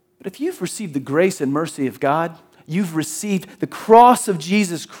 But if you've received the grace and mercy of God, you've received the cross of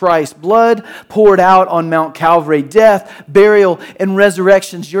Jesus Christ, blood poured out on Mount Calvary, death, burial, and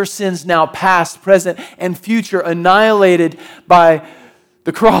resurrections, your sins now past, present, and future, annihilated by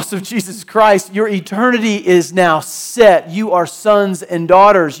the cross of Jesus Christ. Your eternity is now set. You are sons and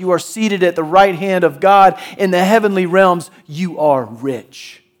daughters. You are seated at the right hand of God in the heavenly realms. You are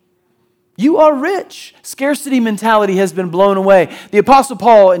rich. You are rich. Scarcity mentality has been blown away. The Apostle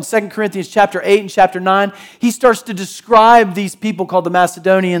Paul in 2 Corinthians chapter 8 and chapter 9, he starts to describe these people called the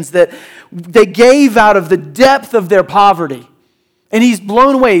Macedonians that they gave out of the depth of their poverty. And he's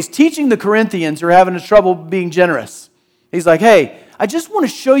blown away. He's teaching the Corinthians who are having trouble being generous. He's like, hey, I just want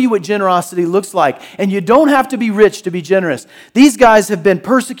to show you what generosity looks like. And you don't have to be rich to be generous. These guys have been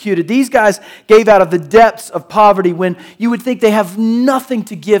persecuted. These guys gave out of the depths of poverty when you would think they have nothing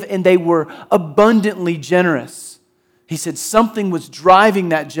to give, and they were abundantly generous. He said something was driving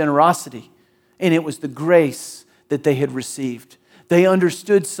that generosity, and it was the grace that they had received. They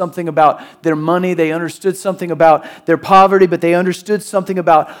understood something about their money. They understood something about their poverty, but they understood something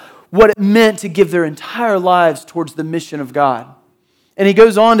about what it meant to give their entire lives towards the mission of God. And he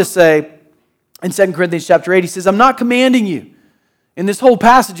goes on to say in 2 Corinthians chapter 8, he says, I'm not commanding you. In this whole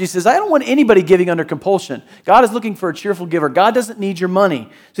passage, he says, I don't want anybody giving under compulsion. God is looking for a cheerful giver. God doesn't need your money.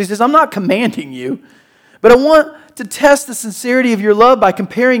 So he says, I'm not commanding you, but I want to test the sincerity of your love by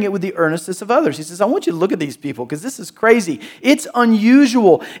comparing it with the earnestness of others. He says, I want you to look at these people because this is crazy. It's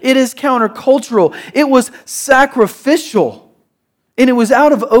unusual. It is countercultural. It was sacrificial. And it was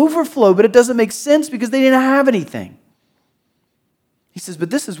out of overflow, but it doesn't make sense because they didn't have anything. He says, but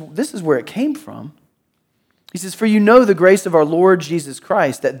this is where it came from. He says, for you know the grace of our Lord Jesus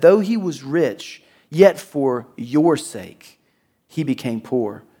Christ, that though he was rich, yet for your sake he became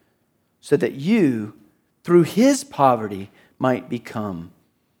poor, so that you, through his poverty, might become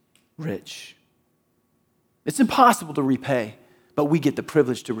rich. It's impossible to repay, but we get the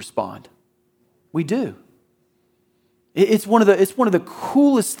privilege to respond. We do. It's one of the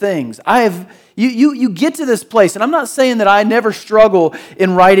coolest things. You get to this place, and I'm not saying that I never struggle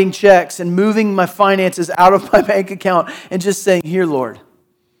in writing checks and moving my finances out of my bank account and just saying, here, Lord.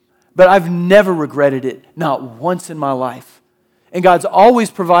 But I've never regretted it, not once in my life. And God's always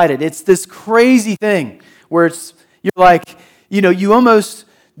provided. It's this crazy thing where you're like, you almost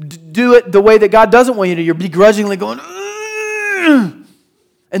do it the way that God doesn't want you to. You're begrudgingly going, ugh!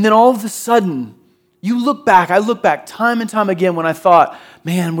 And then all of a sudden, I look back time and time again when I thought,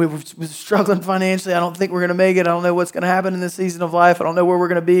 man, we're struggling financially. I don't think we're going to make it. I don't know what's going to happen in this season of life. I don't know where we're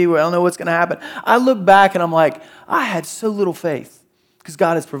going to be. I don't know what's going to happen. I look back and I'm like, I had so little faith because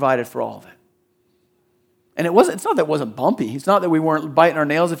God has provided for all of it. And it's not that it wasn't bumpy. It's not that we weren't biting our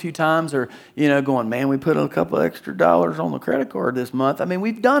nails a few times or, going, man, we put a couple extra dollars on the credit card this month. I mean,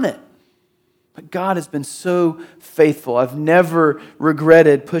 we've done it. But God has been so faithful. I've never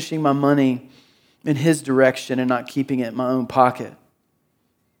regretted pushing my money in his direction and not keeping it in my own pocket.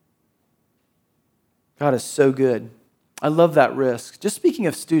 God is so good. I love that risk. Just speaking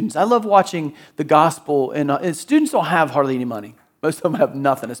of students, I love watching the gospel, and students don't have hardly any money. Most of them have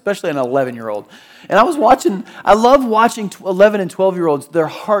nothing, especially an 11-year-old. And I love watching 11 and 12-year-olds, their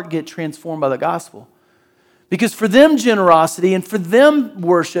heart get transformed by the gospel. Because for them, generosity and for them,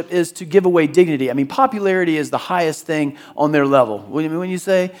 worship is to give away dignity. I mean, popularity is the highest thing on their level. When you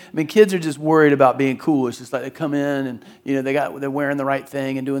say, kids are just worried about being cool. It's just like they come in and, they're wearing the right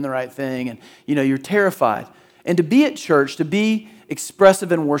thing and doing the right thing. And, you're terrified. And to be at church, to be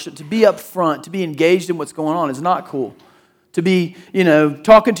expressive in worship, to be up front, to be engaged in what's going on is not cool. To be,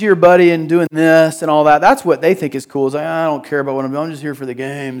 talking to your buddy and doing this and all that, that's what they think is cool. It's like, I don't care about what I'm doing. I'm just here for the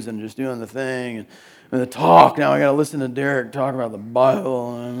games and just doing the thing. And the talk, now I got to listen to Derek talk about the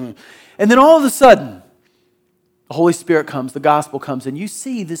Bible. And then all of a sudden, the Holy Spirit comes, the gospel comes, and you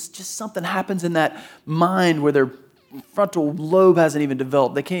see this, just something happens in that mind where they're frontal lobe hasn't even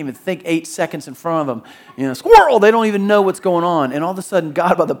developed. They can't even think 8 seconds in front of them. Squirrel, they don't even know what's going on. And all of a sudden,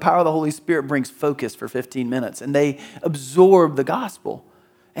 God, by the power of the Holy Spirit, brings focus for 15 minutes. And they absorb the gospel.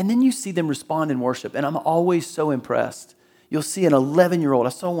 And then you see them respond in worship. And I'm always so impressed. You'll see an 11-year-old. I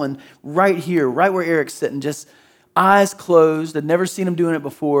saw one right here, right where Eric's sitting, just eyes closed. I'd never seen him doing it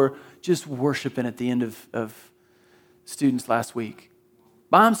before, just worshiping at the end of students last week.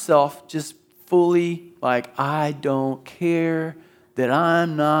 By himself, just fully like, I don't care that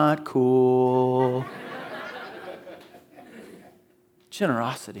I'm not cool.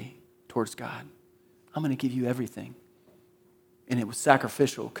 Generosity towards God. I'm going to give you everything. And it was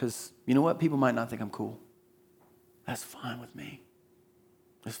sacrificial because, you know what? People might not think I'm cool. That's fine with me.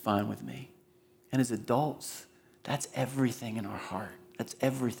 That's fine with me. And as adults, that's everything in our heart. That's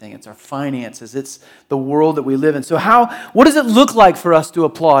everything. It's our finances. It's the world that we live in. So what does it look like for us to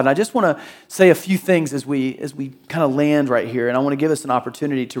applaud? And I just want to say a few things as we kind of land right here. And I want to give us an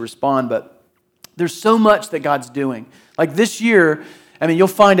opportunity to respond. But there's so much that God's doing. Like this year, you'll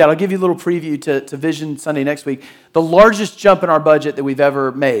find out. I'll give you a little preview to Vision Sunday next week. The largest jump in our budget that we've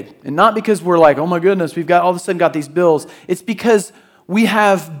ever made. And not because we're like, oh my goodness, we've got all of a sudden got these bills. It's because we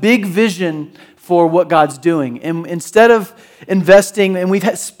have big vision for what God's doing. And instead of investing, and we've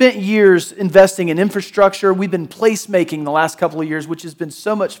spent years investing in infrastructure, we've been placemaking the last couple of years, which has been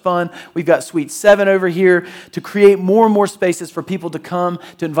so much fun. We've got Suite 7 over here to create more and more spaces for people to come,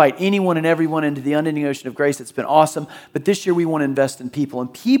 to invite anyone and everyone into the unending ocean of grace. It's been awesome. But this year we want to invest in people.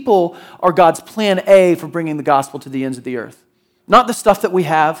 And people are God's plan A for bringing the gospel to the ends of the earth. Not the stuff that we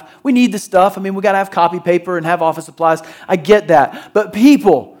have. We need the stuff. We got to have copy paper and have office supplies. I get that. But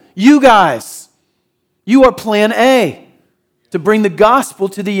people, you guys, you are plan A to bring the gospel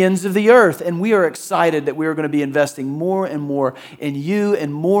to the ends of the earth. And we are excited that we are going to be investing more and more in you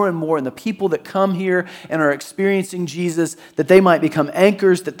and more in the people that come here and are experiencing Jesus, that they might become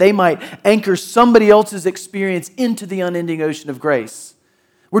anchors, that they might anchor somebody else's experience into the unending ocean of grace.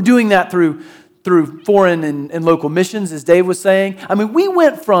 We're doing that through foreign and local missions, as Dave was saying. We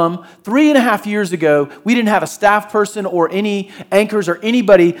went from 3.5 years ago, we didn't have a staff person or any anchors or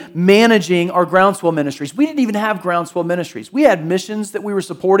anybody managing our Groundswell ministries. We didn't even have Groundswell ministries. We had missions that we were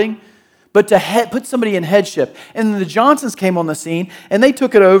supporting, but to put somebody in headship. And then the Johnsons came on the scene, and they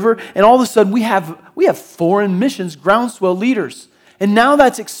took it over, and all of a sudden we have foreign missions Groundswell leaders. And now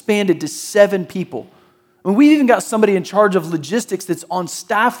that's expanded to 7 people. We've even got somebody in charge of logistics that's on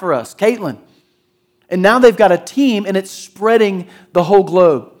staff for us, Caitlin. And now they've got a team, and it's spreading the whole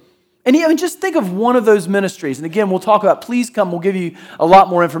globe. And just think of one of those ministries. And again, we'll talk about, please come, we'll give you a lot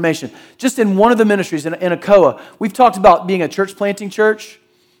more information. Just in one of the ministries, in ACOA, we've talked about being a church planting church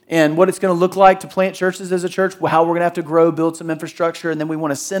and what it's going to look like to plant churches as a church, how we're going to have to grow, build some infrastructure, and then we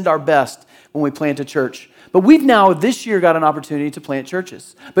want to send our best when we plant a church. But we've now, this year, got an opportunity to plant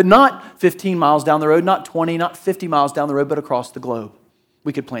churches. But not 15 miles down the road, not 20, not 50 miles down the road, but across the globe.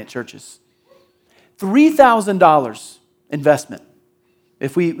 We could plant churches. $3,000 investment.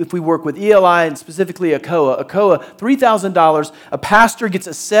 If we work with ELI and specifically ACOA, $3,000, a pastor gets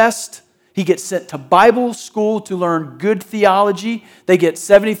assessed, he gets sent to Bible school to learn good theology, they get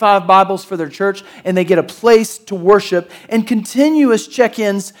 75 Bibles for their church, and they get a place to worship and continuous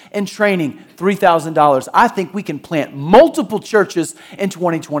check-ins and training, $3,000. I think we can plant multiple churches in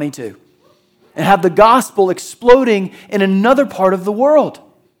 2022 and have the gospel exploding in another part of the world.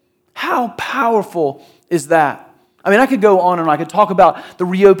 How powerful is that? I could go on and I could talk about the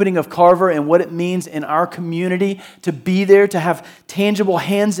reopening of Carver and what it means in our community to be there, to have tangible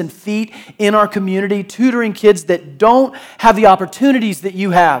hands and feet in our community, tutoring kids that don't have the opportunities that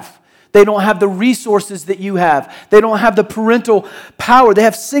you have. They don't have the resources that you have. They don't have the parental power. They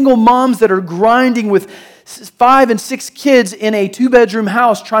have single moms that are grinding with 5 and 6 kids in a 2-bedroom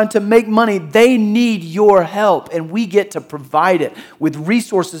house trying to make money. They need your help, and we get to provide it with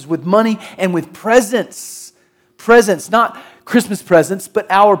resources, with money, and with presence. Presence, not Christmas presents, but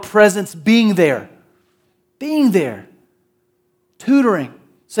our presence being there. Being there. Tutoring.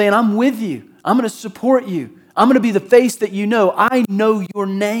 Saying, I'm with you. I'm going to support you. I'm going to be the face that you know. I know your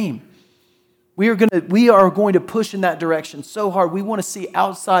name. We are going to push in that direction so hard. We want to see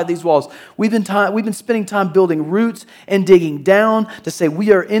outside these walls. We've been spending time building roots and digging down to say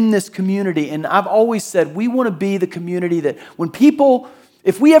we are in this community. And I've always said we want to be the community that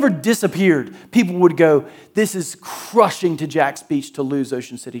if we ever disappeared, people would go, this is crushing to Jack's Beach to lose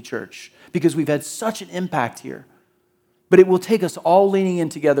Ocean City Church because we've had such an impact here. But it will take us all leaning in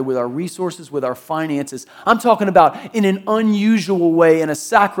together with our resources, with our finances. I'm talking about in an unusual way, in a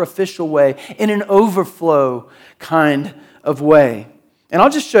sacrificial way, in an overflow kind of way. And I'll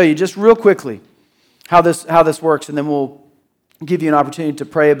just show you just real quickly how this works, and then we'll give you an opportunity to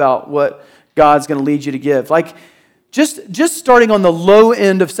pray about what God's going to lead you to give. Like, just starting on the low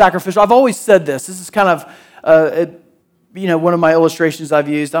end of sacrificial. I've always said this. This is kind of, one of my illustrations I've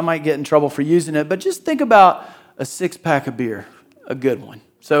used. I might get in trouble for using it, but just think about a 6-pack of beer, a good one.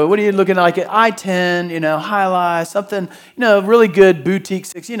 So what are you looking at? Like at I-10, High Life, something, really good boutique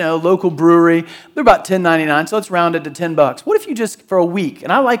 6, local brewery. They're about $10.99, so let's round it to $10. What if you just, for a week,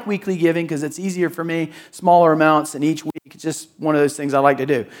 and I like weekly giving because it's easier for me, smaller amounts, and each week, it's just one of those things I like to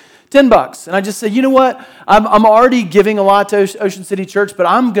do. $10. And I just say, you know what? I'm already giving a lot to Ocean City Church, but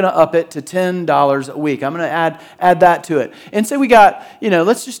I'm going to up it to $10 a week. I'm going to add that to it. And say we got,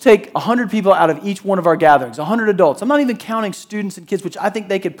 let's just take 100 people out of each one of our gatherings, 100 adults. I'm not even counting students and kids, which I think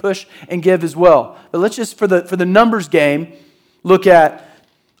they could push and give as well. But let's just, for the numbers game, look at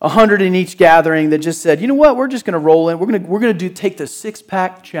 100 in each gathering that just said, you know what? We're just going to roll in. We're going to take the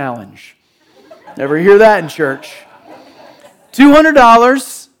 6-pack challenge. Never hear that in church.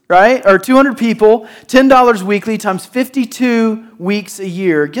 $200. Right? Or 200 people, $10 weekly times 52 weeks a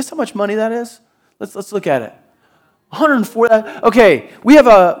year. Guess how much money that is? Let's look at it. 104. Okay, we have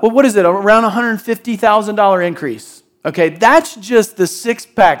what is it? Around $150,000 increase. Okay, that's just the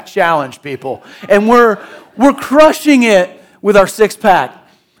 6-pack challenge, people, and we're crushing it with our 6-pack.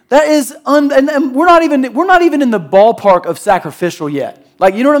 That is, and we're not even in the ballpark of sacrificial yet.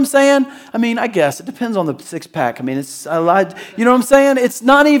 Like, you know what I'm saying? I mean, I guess it depends on the 6-pack. I mean, it's a lot. You know what I'm saying?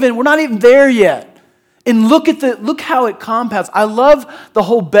 We're not even there yet. And look how it compounds. I love the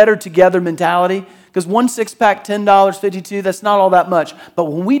whole better together mentality, because one 6-pack, $10, $52, that's not all that much. But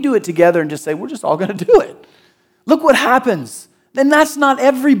when we do it together and just say, we're just all going to do it, look what happens. Then that's not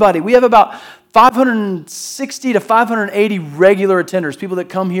everybody. We have about 560 to 580 regular attenders, people that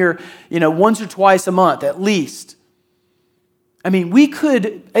come here, once or twice a month at least. I mean, we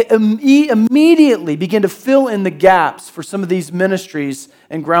could immediately begin to fill in the gaps for some of these ministries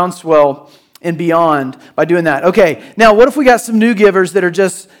and Groundswell and beyond by doing that. Okay, now what if we got some new givers that are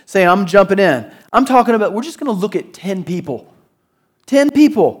just saying, I'm jumping in? I'm talking about, we're just going to look at 10 people. 10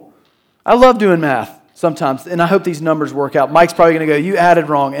 people. I love doing math sometimes, and I hope these numbers work out. Mike's probably going to go, you added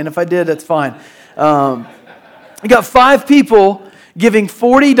wrong, and if I did, that's fine. We got 5 people giving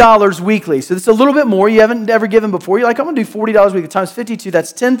 $40 weekly. So it's a little bit more. You haven't ever given before. You're like, I'm going to do $40 weekly times 52.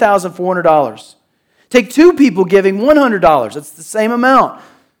 That's $10,400. Take 2 people giving $100. That's the same amount.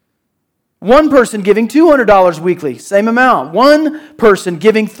 1 person giving $200 weekly. Same amount. 1 person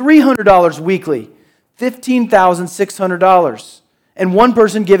giving $300 weekly. $15,600. And 1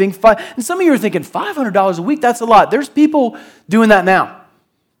 person giving and some of you are thinking, $500 a week? That's a lot. There's people doing that now.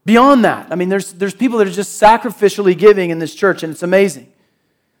 Beyond that, I mean, there's people that are just sacrificially giving in this church, and it's amazing.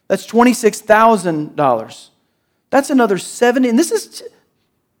 That's $26,000. That's another 70, and it's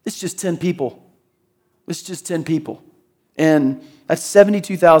just 10 people. It's just 10 people, and that's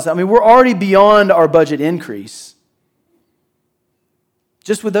 72,000. I mean, we're already beyond our budget increase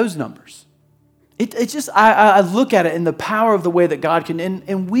just with those numbers. It's just I look at it in the power of the way that God can,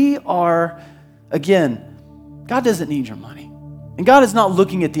 and we are, again, God doesn't need your money. And God is not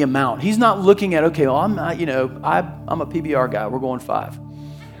looking at the amount. He's not looking at, okay, well, I'm a PBR guy. We're going 5.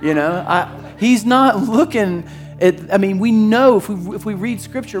 He's not looking at, we know if we read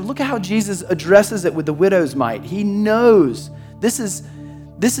Scripture, look at how Jesus addresses it with the widow's mite. He knows this is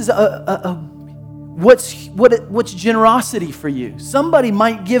what's generosity for you. Somebody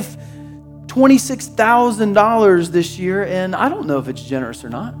might give $26,000 this year, and I don't know if it's generous or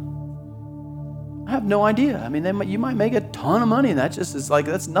not. I have no idea. I mean, you might make a ton of money, and that just is like,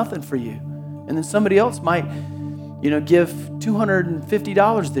 that's nothing for you. And then somebody else might, give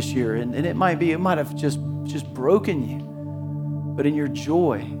 $250 this year, and it might have just broken you. But in your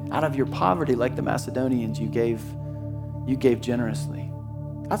joy, out of your poverty, like the Macedonians, you gave generously.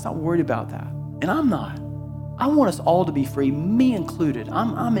 God's not worried about that, and I'm not. I want us all to be free, me included.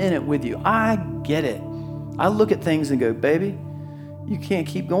 I'm in it with you. I get it. I look at things and go, baby, you can't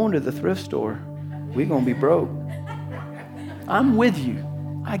keep going to the thrift store. We're going to be broke. I'm with you.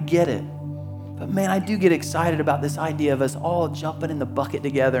 I get it. But man, I do get excited about this idea of us all jumping in the bucket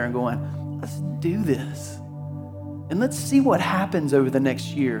together and going, let's do this. And let's see what happens over the next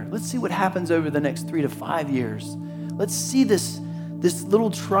year. Let's see what happens over the next 3 to 5 years. Let's see this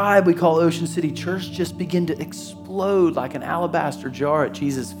little tribe we call Ocean City Church just begin to explode like an alabaster jar at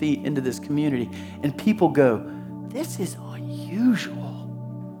Jesus' feet into this community. And people go, this is unusual.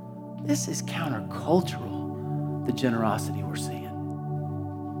 This is countercultural, the generosity we're seeing.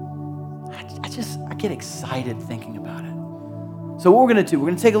 I get excited thinking about it. So what we're going to do, we're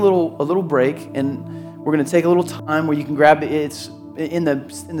going to take a little break, and we're going to take a little time where you can grab it. in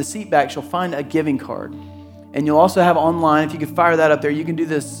the seat backs, you'll find a giving card. And you'll also have online, if you could fire that up there, you can do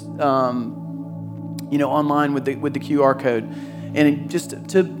this online with the QR code. And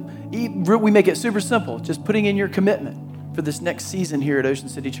we make it super simple, just putting in your commitment for this next season here at Ocean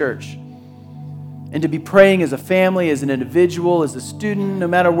City Church. And to be praying as a family, as an individual, as a student, no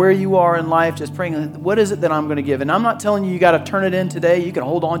matter where you are in life, just praying, what is it that I'm going to give? And I'm not telling you got to turn it in today. You can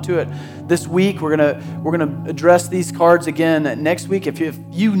hold on to it this week. We're gonna address these cards again next week. If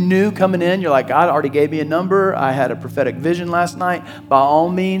you knew coming in, you're like, God already gave me a number. I had a prophetic vision last night. By all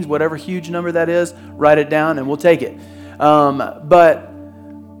means, whatever huge number that is, write it down and we'll take it. But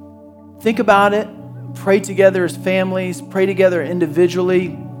think about it. Pray together as families. Pray together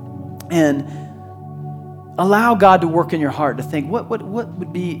individually. And allow God to work in your heart to think, what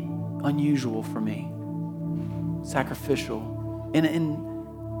would be unusual for me? Sacrificial.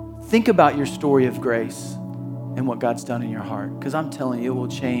 And think about your story of grace and what God's done in your heart. Because I'm telling you, it will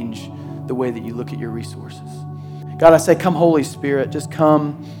change the way that you look at your resources. God, I say, come Holy Spirit, just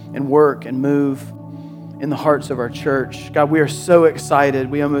come and work and move in the hearts of our church. God, we are so excited.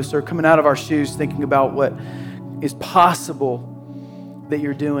 We almost are coming out of our shoes thinking about what is possible that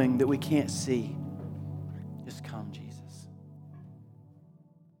you're doing that we can't see. Just come.